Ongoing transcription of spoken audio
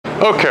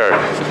Okay,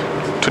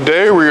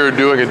 today we are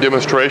doing a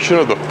demonstration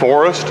of the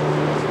Forest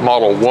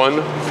Model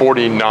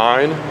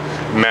 149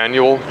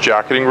 manual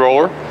jacketing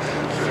roller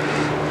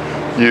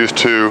used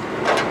to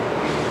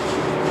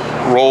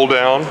roll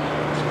down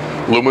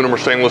aluminum or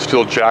stainless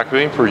steel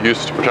jacketing for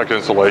use to protect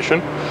insulation.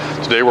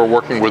 Today we're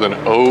working with an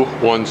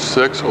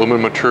 016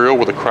 aluminum material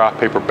with a kraft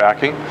paper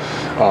backing.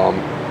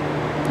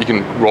 You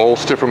can roll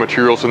stiffer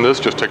materials in this,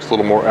 just takes a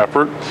little more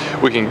effort.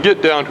 We can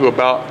get down to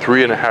about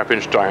 3.5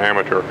 inch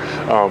diameter.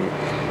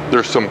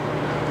 There's some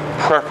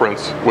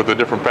preference with the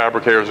different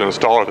fabricators and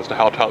installers as to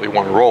how tightly you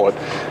want to roll it.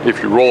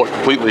 If you roll it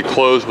completely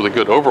closed with a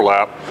good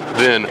overlap,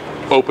 then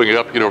opening it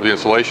up to get over the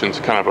insulation is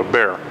kind of a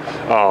bear.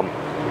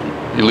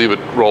 You leave it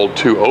rolled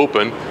too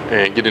open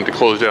and getting to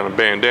close down and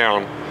band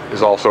down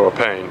is also a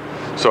pain.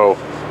 So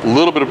a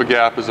little bit of a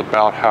gap is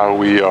about how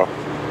we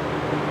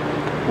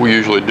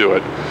usually do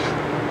it.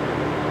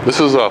 This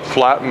is a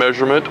flat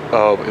measurement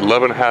of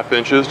 11.5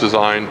 inches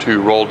designed to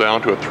roll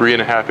down to a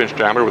 3.5 inch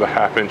diameter with a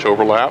 1/2 inch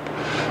overlap.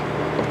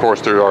 Of course,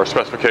 there are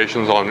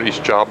specifications on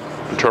each job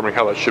determining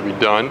how that should be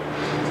done.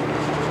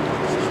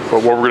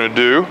 But what we're going to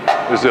do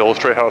is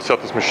illustrate how to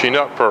set this machine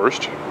up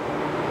first.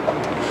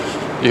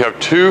 You have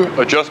 2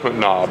 adjustment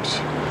knobs.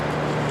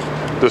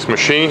 This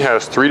machine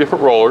has 3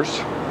 different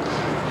rollers.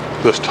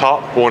 This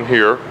top one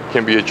here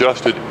can be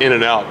adjusted in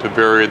and out to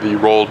vary the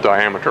roll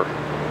diameter.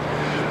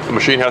 The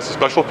machine has some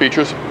special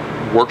features,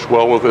 works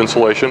well with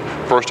insulation.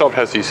 First off, it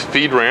has these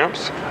feed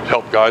ramps to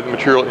help guide the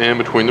material in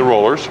between the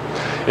rollers.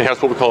 It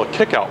has what we call a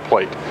kick-out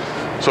plate.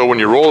 So when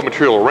you roll the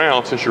material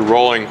around, since you're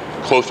rolling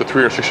close to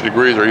 360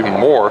 degrees or even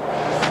more,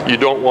 you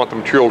don't want the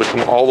material to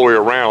come all the way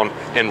around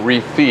and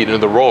refeed into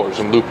the rollers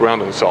and loop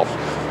around itself.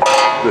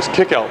 This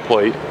kick-out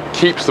plate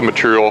keeps the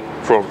material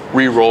from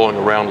re-rolling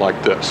around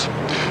like this.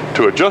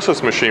 To adjust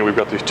this machine, we've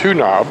got these 2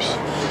 knobs.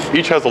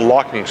 Each has a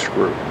locking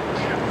screw.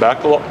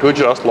 To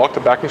adjust, lock the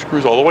backing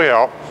screws all the way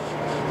out.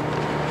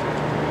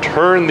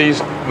 Turn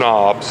these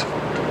knobs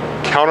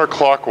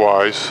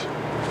counterclockwise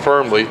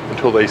firmly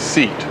until they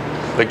seat.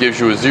 That gives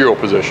you a 0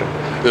 position.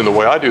 Then the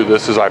way I do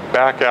this is I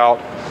back out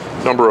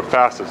number of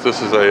facets.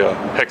 This is a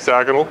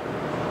hexagonal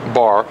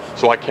bar,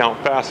 so I count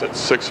facets.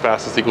 6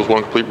 facets equals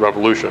 1 complete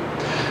revolution.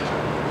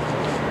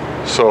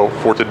 So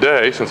for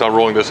today, since I'm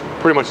rolling this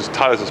pretty much as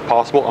tight as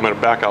possible, I'm going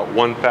to back out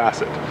 1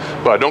 facet.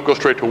 But I don't go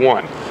straight to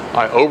 1.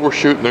 I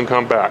overshoot and then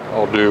come back.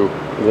 I'll do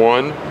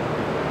 1,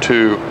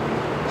 2,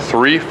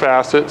 3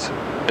 facets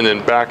and then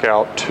back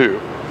out 2.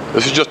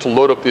 This is just to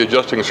load up the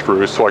adjusting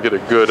screws so I get a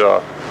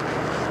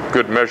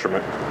good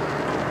measurement.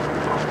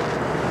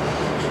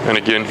 And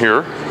again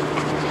here,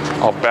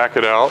 I'll back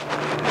it out.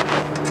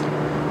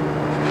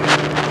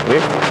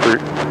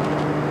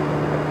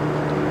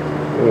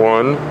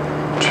 1,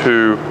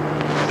 2,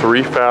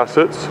 3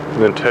 facets,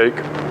 and then take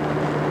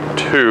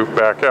 2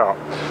 back out.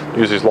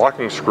 Use these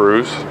locking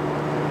screws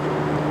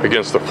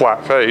against the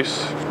flat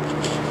face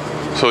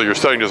so your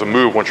setting doesn't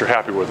move once you're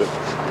happy with it.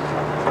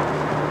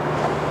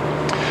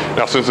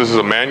 Now, since this is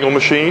a manual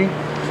machine,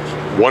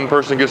 1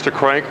 person gets to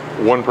crank,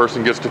 1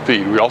 person gets to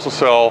feed. We also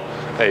sell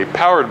a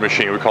powered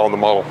machine. We call them the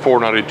Model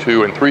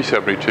 492 and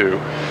 372.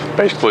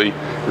 Basically,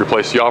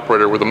 replace the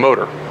operator with a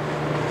motor.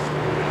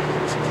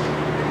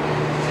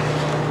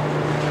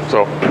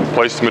 So,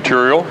 place the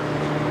material,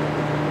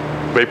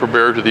 vapor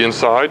barrier to the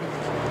inside,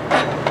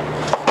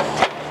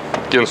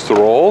 against the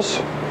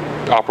rolls.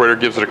 The operator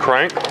gives it a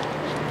crank.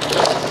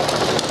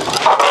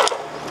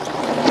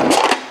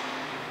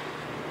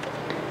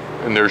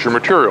 And there's your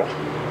material.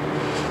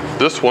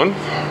 This one,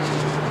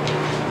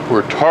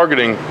 we're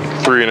targeting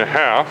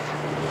 3.5.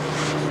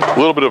 A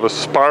little bit of a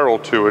spiral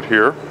to it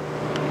here.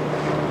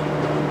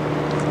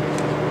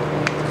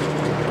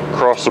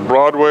 Across the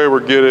broad way, we're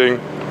getting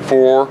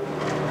 4.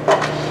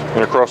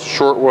 And across the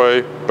short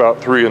way,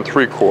 about 3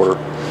 3/4.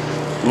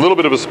 A little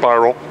bit of a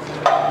spiral.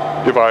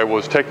 If I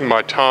was taking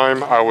my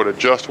time, I would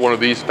adjust one of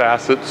these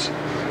facets,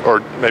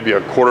 or maybe a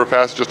 1/4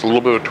 facet, just a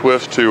little bit of a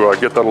twist to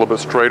get that a little bit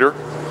straighter.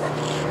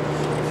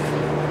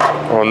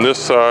 On this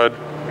side,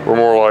 we're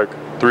more like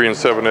 3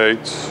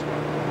 7/8,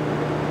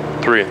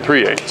 3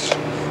 3/8.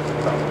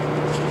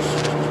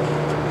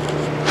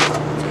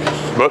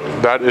 But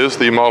that is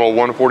the Model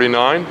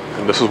 149,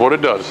 and this is what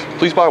it does.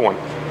 Please buy one.